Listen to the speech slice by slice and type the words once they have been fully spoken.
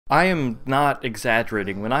I am not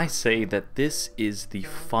exaggerating when I say that this is the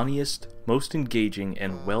funniest, most engaging,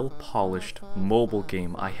 and well-polished mobile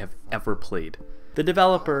game I have ever played. The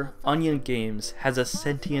developer, Onion Games, has a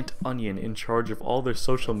sentient onion in charge of all their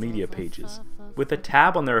social media pages, with a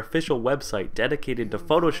tab on their official website dedicated to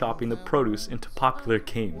photoshopping the produce into popular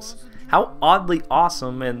games. How oddly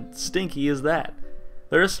awesome and stinky is that?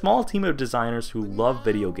 They're a small team of designers who love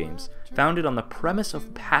video games, founded on the premise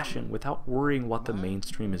of passion without worrying what the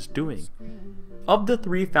mainstream is doing. Of the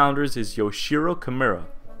three founders is Yoshiro Kimura,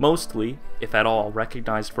 mostly, if at all,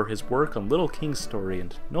 recognized for his work on Little King's Story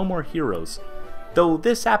and No More Heroes, though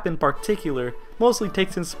this app in particular mostly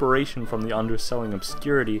takes inspiration from the underselling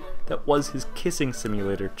obscurity that was his kissing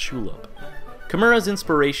simulator Chulip. Kimura's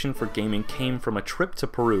inspiration for gaming came from a trip to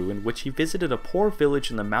Peru in which he visited a poor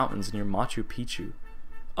village in the mountains near Machu Picchu.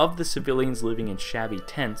 Of the civilians living in shabby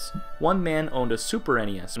tents, one man owned a Super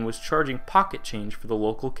NES and was charging pocket change for the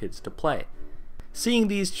local kids to play. Seeing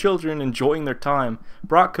these children enjoying their time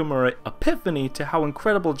brought Kimura epiphany to how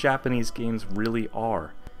incredible Japanese games really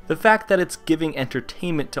are. The fact that it's giving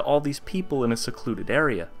entertainment to all these people in a secluded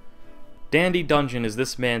area. Dandy Dungeon is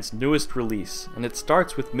this man's newest release, and it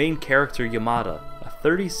starts with main character Yamada, a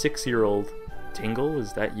 36-year-old Tingle,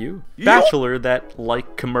 is that you? Bachelor that,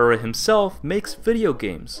 like Kimura himself, makes video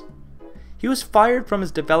games. He was fired from his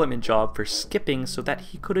development job for skipping so that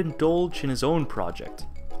he could indulge in his own project.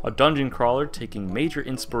 A dungeon crawler taking major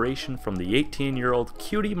inspiration from the 18-year-old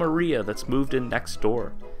cutie Maria that's moved in next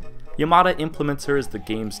door. Yamada implements her as the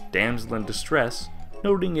game's damsel in distress,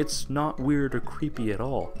 noting it's not weird or creepy at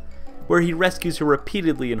all, where he rescues her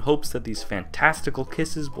repeatedly in hopes that these fantastical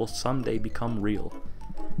kisses will someday become real.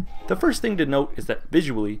 The first thing to note is that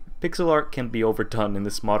visually, pixel art can be overdone in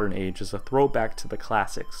this modern age as a throwback to the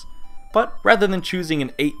classics. But rather than choosing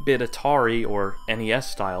an 8-bit Atari or NES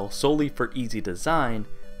style solely for easy design,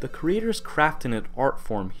 the creators crafted an art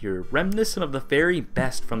form here reminiscent of the very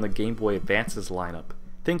best from the Game Boy Advance's lineup.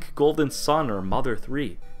 Think Golden Sun or Mother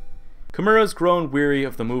 3. Kimura's grown weary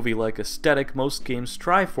of the movie-like aesthetic most games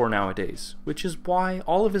strive for nowadays, which is why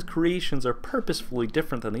all of his creations are purposefully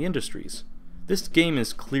different than the industry's. This game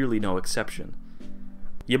is clearly no exception.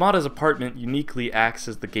 Yamada's apartment uniquely acts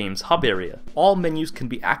as the game's hub area. All menus can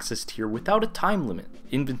be accessed here without a time limit.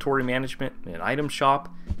 Inventory management, an item shop,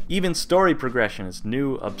 even story progression as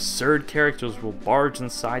new, absurd characters will barge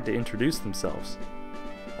inside to introduce themselves.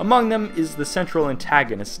 Among them is the central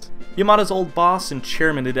antagonist, Yamada's old boss and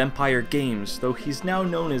chairman at Empire Games, though he's now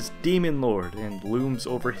known as Demon Lord and looms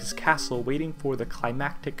over his castle waiting for the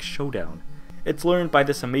climactic showdown. It's learned by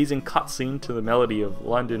this amazing cutscene to the melody of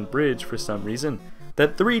London Bridge for some reason,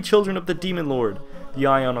 that 3 children of the Demon Lord, the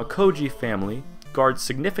Ionokoji family, guard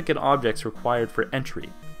significant objects required for entry.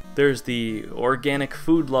 There's the organic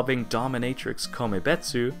food-loving dominatrix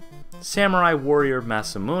Komebetsu, samurai warrior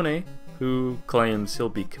Masamune, who claims he'll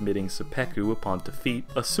be committing seppuku upon defeat,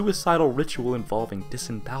 a suicidal ritual involving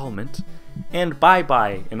disembowelment, and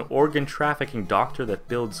Bye-Bye, an organ trafficking doctor that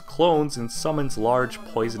builds clones and summons large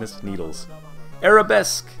poisonous needles.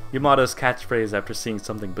 Arabesque, Yamada's catchphrase after seeing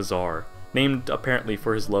something bizarre, named apparently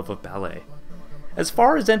for his love of ballet. As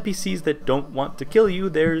far as NPCs that don't want to kill you,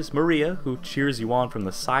 there's Maria, who cheers you on from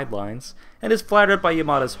the sidelines, and is flattered by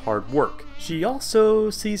Yamada's hard work. She also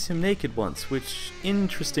sees him naked once, which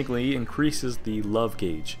interestingly increases the love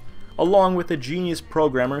gauge, along with a genius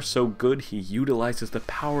programmer so good he utilizes the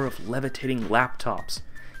power of levitating laptops.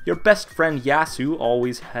 Your best friend Yasu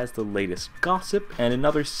always has the latest gossip, and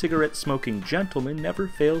another cigarette-smoking gentleman never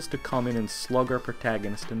fails to come in and slug our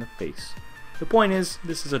protagonist in the face. The point is,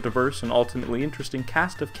 this is a diverse and ultimately interesting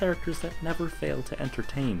cast of characters that never fail to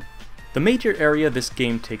entertain. The major area this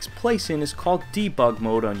game takes place in is called Debug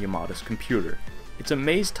Mode on Yamada's computer. It's a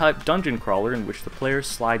maze-type dungeon crawler in which the player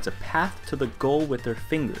slides a path to the goal with their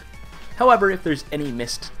finger. However, if there's any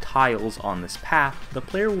missed tiles on this path, the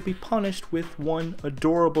player will be punished with 1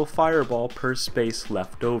 adorable fireball per space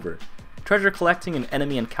left over. Treasure collecting and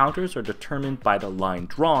enemy encounters are determined by the line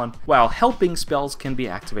drawn, while helping spells can be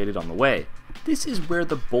activated on the way. This is where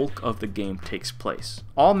the bulk of the game takes place.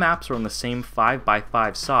 All maps are on the same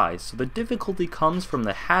 5x5 size, so the difficulty comes from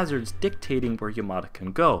the hazards dictating where Yamada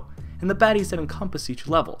can go, and the baddies that encompass each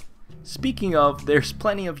level. Speaking of, there's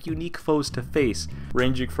plenty of unique foes to face,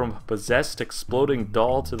 ranging from a possessed exploding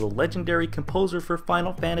doll to the legendary composer for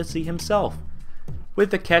Final Fantasy himself, with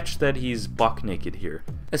the catch that he's buck naked here.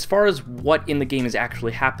 As far as what in the game is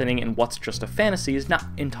actually happening and what's just a fantasy is not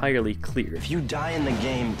entirely clear. If you die in the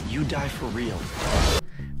game, you die for real.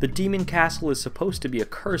 The demon castle is supposed to be a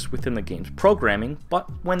curse within the game's programming, but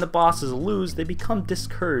when the bosses lose, they become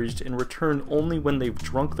discouraged and return only when they've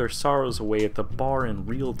drunk their sorrows away at the bar in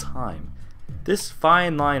real time. This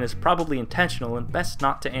fine line is probably intentional and best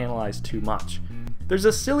not to analyze too much. There's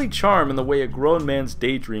a silly charm in the way a grown man's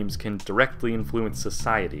daydreams can directly influence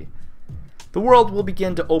society. The world will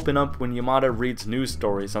begin to open up when Yamada reads news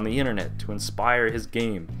stories on the internet to inspire his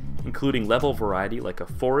game, including level variety like a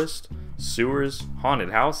forest, sewers,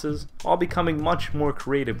 haunted houses, all becoming much more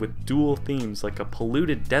creative with dual themes like a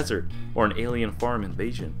polluted desert or an alien farm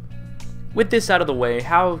invasion. With this out of the way,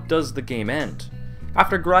 how does the game end?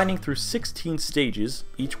 After grinding through 16 stages,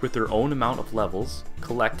 each with their own amount of levels,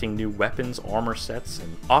 collecting new weapons, armor sets,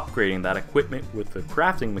 and upgrading that equipment with the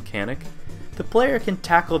crafting mechanic, the player can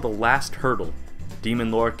tackle the last hurdle,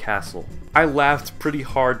 Demon Lord Castle. I laughed pretty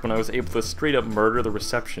hard when I was able to straight up murder the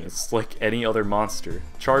receptionists like any other monster,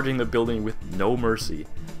 charging the building with no mercy.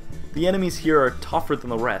 The enemies here are tougher than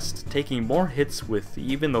the rest, taking more hits with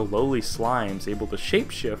even the lowly slimes able to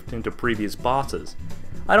shapeshift into previous bosses.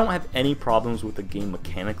 I don't have any problems with the game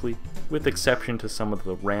mechanically, with exception to some of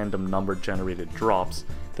the random number generated drops,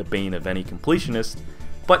 the bane of any completionist,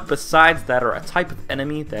 but besides that are a type of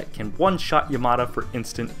enemy that can one-shot Yamada for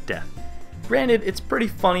instant death. Granted, it's pretty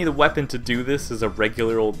funny the weapon to do this is a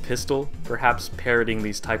regular old pistol, perhaps parroting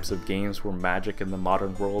these types of games where magic in the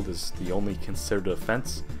modern world is the only considered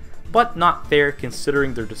offense, but not fair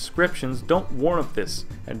considering their descriptions don't warn of this,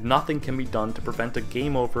 and nothing can be done to prevent a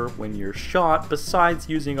game over when you're shot besides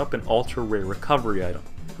using up an ultra rare recovery item.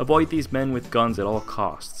 Avoid these men with guns at all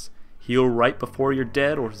costs. Heal right before you're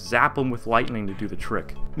dead or zap them with lightning to do the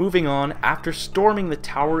trick. Moving on, after storming the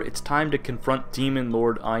tower, it's time to confront Demon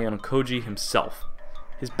Lord Iwant himself.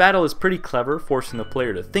 His battle is pretty clever, forcing the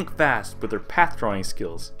player to think fast with their path drawing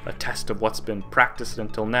skills, a test of what's been practiced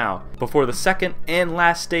until now, before the second and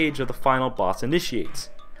last stage of the final boss initiates.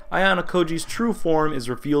 Iwant true form is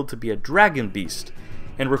revealed to be a dragon beast,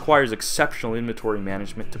 and requires exceptional inventory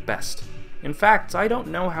management to best. In fact, I don't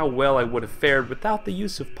know how well I would have fared without the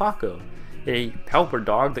use of Paco, a helper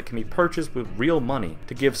dog that can be purchased with real money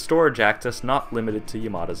to give storage access not limited to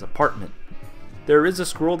Yamada's apartment. There is a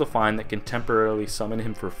scroll to find that can temporarily summon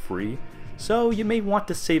him for free, so you may want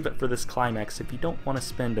to save it for this climax if you don't want to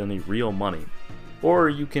spend any real money. Or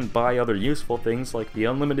you can buy other useful things like the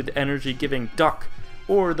unlimited energy giving duck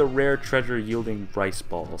or the rare treasure yielding rice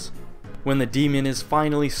balls. When the demon is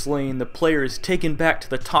finally slain, the player is taken back to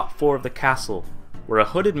the top floor of the castle, where a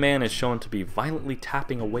hooded man is shown to be violently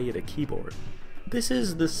tapping away at a keyboard. This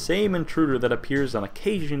is the same intruder that appears on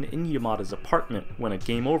occasion in Yamada's apartment when a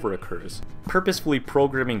game over occurs, purposefully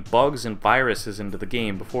programming bugs and viruses into the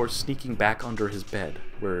game before sneaking back under his bed,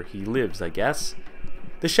 where he lives, I guess.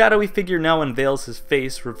 The shadowy figure now unveils his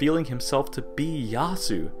face, revealing himself to be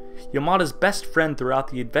Yasu, Yamada's best friend throughout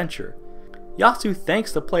the adventure. Yasu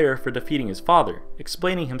thanks the player for defeating his father,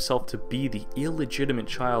 explaining himself to be the illegitimate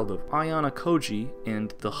child of Iwant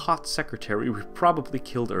and the hot secretary we probably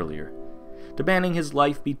killed earlier. Demanding his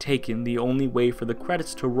life be taken, the only way for the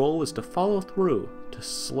credits to roll is to follow through, to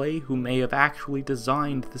slay who may have actually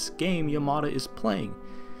designed this game Yamada is playing.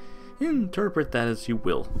 Interpret that as you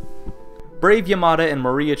will. Brave Yamada and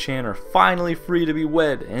Maria-chan are finally free to be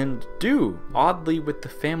wed, and do, oddly with the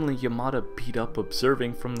family Yamada beat up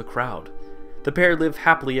observing from the crowd. The pair live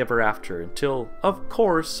happily ever after until, of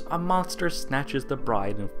course, a monster snatches the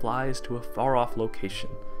bride and flies to a far-off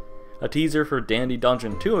location. A teaser for Dandy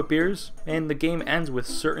Dungeon 2 appears, and the game ends with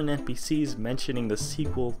certain NPCs mentioning the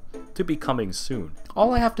sequel to be coming soon.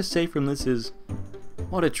 All I have to say from this is,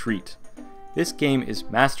 what a treat. This game is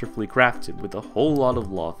masterfully crafted with a whole lot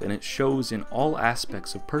of love, and it shows in all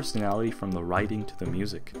aspects of personality from the writing to the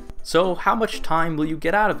music. So how much time will you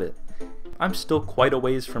get out of it? I'm still quite a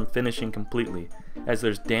ways from finishing completely, as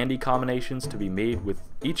there's dandy combinations to be made with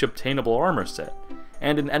each obtainable armor set,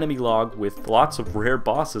 and an enemy log with lots of rare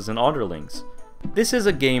bosses and underlings. This is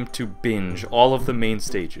a game to binge all of the main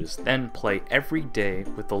stages, then play every day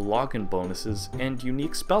with the login bonuses and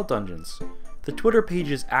unique spell dungeons. The Twitter page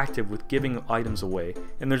is active with giving items away,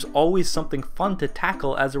 and there's always something fun to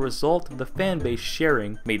tackle as a result of the fanbase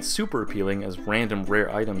sharing, made super appealing as random rare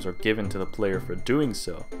items are given to the player for doing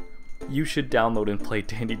so. You should download and play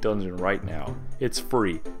Dandy Dungeon right now. It's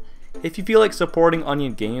free. If you feel like supporting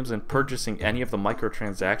Onion Games and purchasing any of the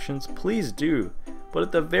microtransactions, please do. But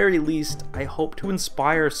at the very least, I hope to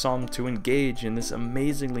inspire some to engage in this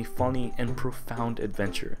amazingly funny and profound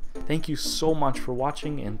adventure. Thank you so much for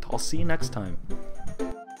watching, and I'll see you next time.